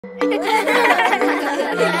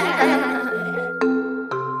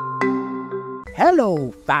Hello,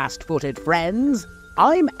 fast-footed friends.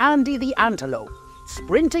 I'm Andy the antelope,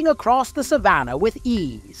 sprinting across the savannah with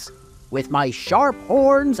ease. With my sharp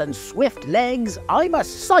horns and swift legs, I'm a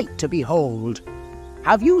sight to behold.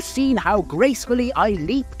 Have you seen how gracefully I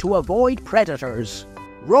leap to avoid predators?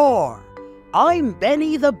 Roar! I'm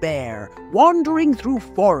Benny the bear, wandering through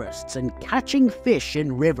forests and catching fish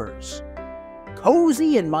in rivers.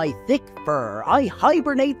 Cozy in my thick fur, I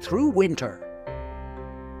hibernate through winter.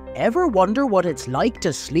 Ever wonder what it's like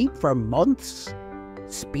to sleep for months?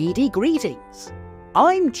 Speedy greetings.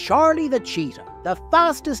 I'm Charlie the cheetah, the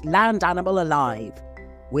fastest land animal alive.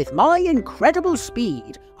 With my incredible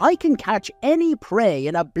speed, I can catch any prey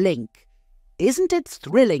in a blink. Isn't it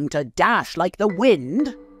thrilling to dash like the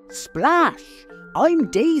wind? Splash!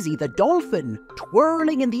 I'm Daisy the dolphin,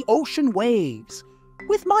 twirling in the ocean waves.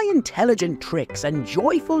 With my intelligent tricks and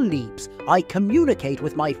joyful leaps, I communicate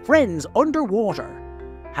with my friends underwater.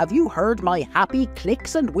 Have you heard my happy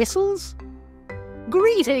clicks and whistles?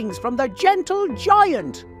 Greetings from the gentle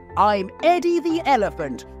giant! I'm Eddie the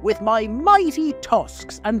elephant, with my mighty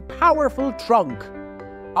tusks and powerful trunk.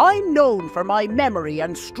 I'm known for my memory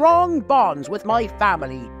and strong bonds with my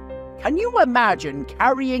family. Can you imagine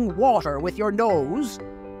carrying water with your nose?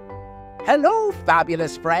 Hello,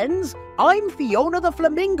 fabulous friends. I'm Fiona the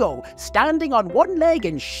flamingo, standing on one leg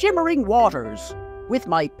in shimmering waters. With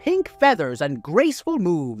my pink feathers and graceful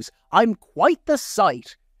moves, I'm quite the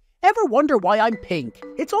sight. Ever wonder why I'm pink?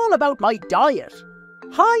 It's all about my diet.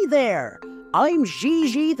 Hi there, I'm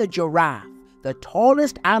Gigi the giraffe, the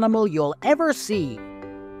tallest animal you'll ever see.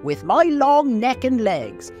 With my long neck and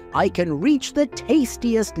legs, I can reach the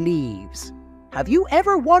tastiest leaves. Have you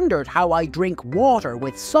ever wondered how I drink water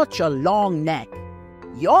with such a long neck?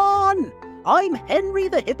 Yawn! I'm Henry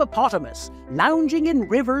the hippopotamus, lounging in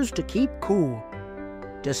rivers to keep cool.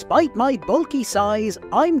 Despite my bulky size,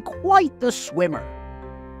 I'm quite the swimmer.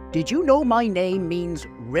 Did you know my name means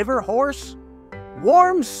river horse?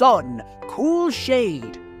 Warm sun, cool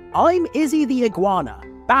shade. I'm Izzy the iguana,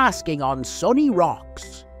 basking on sunny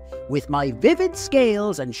rocks. With my vivid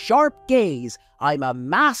scales and sharp gaze, I'm a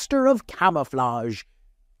master of camouflage.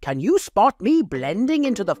 Can you spot me blending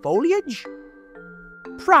into the foliage?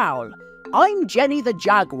 Prowl, I'm Jenny the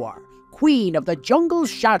jaguar, queen of the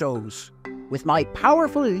jungle's shadows. With my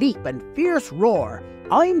powerful leap and fierce roar,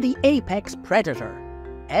 I'm the apex predator.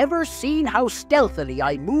 Ever seen how stealthily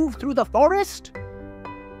I move through the forest?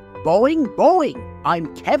 Boing, boing,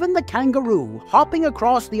 I'm Kevin the kangaroo, hopping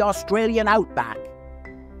across the Australian outback.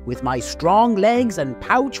 With my strong legs and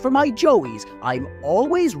pouch for my joeys, I'm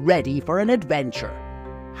always ready for an adventure.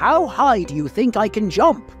 How high do you think I can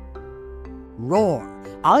jump? Roar,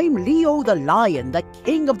 I'm Leo the lion, the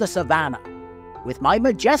king of the savannah. With my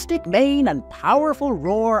majestic mane and powerful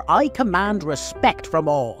roar, I command respect from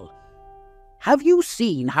all. Have you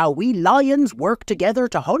seen how we lions work together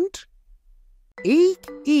to hunt? Eek,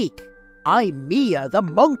 eek, I'm Mia the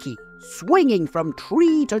monkey, swinging from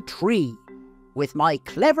tree to tree. With my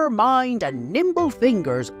clever mind and nimble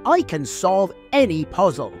fingers, I can solve any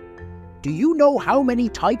puzzle. Do you know how many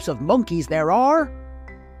types of monkeys there are?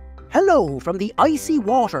 Hello from the icy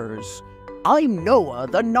waters. I'm Noah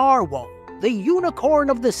the narwhal, the unicorn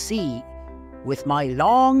of the sea. With my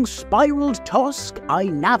long, spiraled tusk, I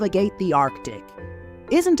navigate the Arctic.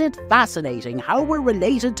 Isn't it fascinating how we're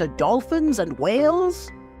related to dolphins and whales?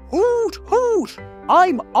 Hoot, hoot!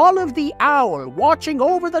 I'm Olive the owl, watching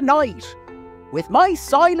over the night. With my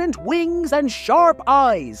silent wings and sharp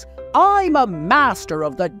eyes, I'm a master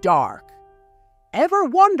of the dark. Ever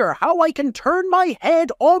wonder how I can turn my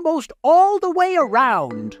head almost all the way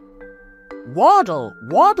around? Waddle,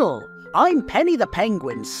 waddle! I'm Penny the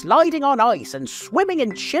penguin, sliding on ice and swimming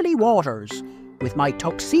in chilly waters. With my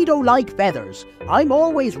tuxedo-like feathers, I'm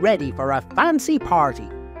always ready for a fancy party.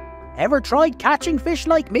 Ever tried catching fish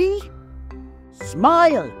like me?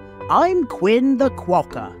 Smile! I'm Quinn the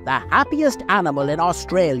quokka, the happiest animal in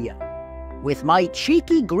Australia. With my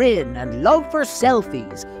cheeky grin and love for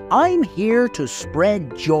selfies, I'm here to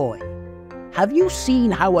spread joy. Have you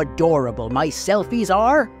seen how adorable my selfies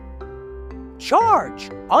are?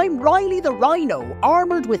 Charge! I'm Riley the rhino,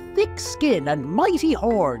 armoured with thick skin and mighty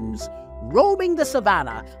horns. Roaming the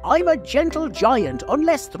savannah, I'm a gentle giant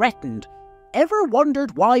unless threatened. Ever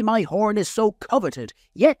wondered why my horn is so coveted,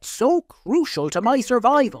 yet so crucial to my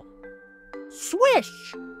survival?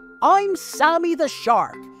 Swish! I'm Sammy the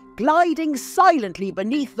shark, gliding silently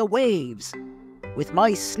beneath the waves. With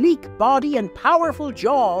my sleek body and powerful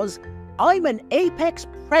jaws, I'm an apex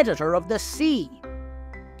predator of the sea.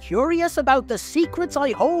 Curious about the secrets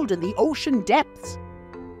I hold in the ocean depths?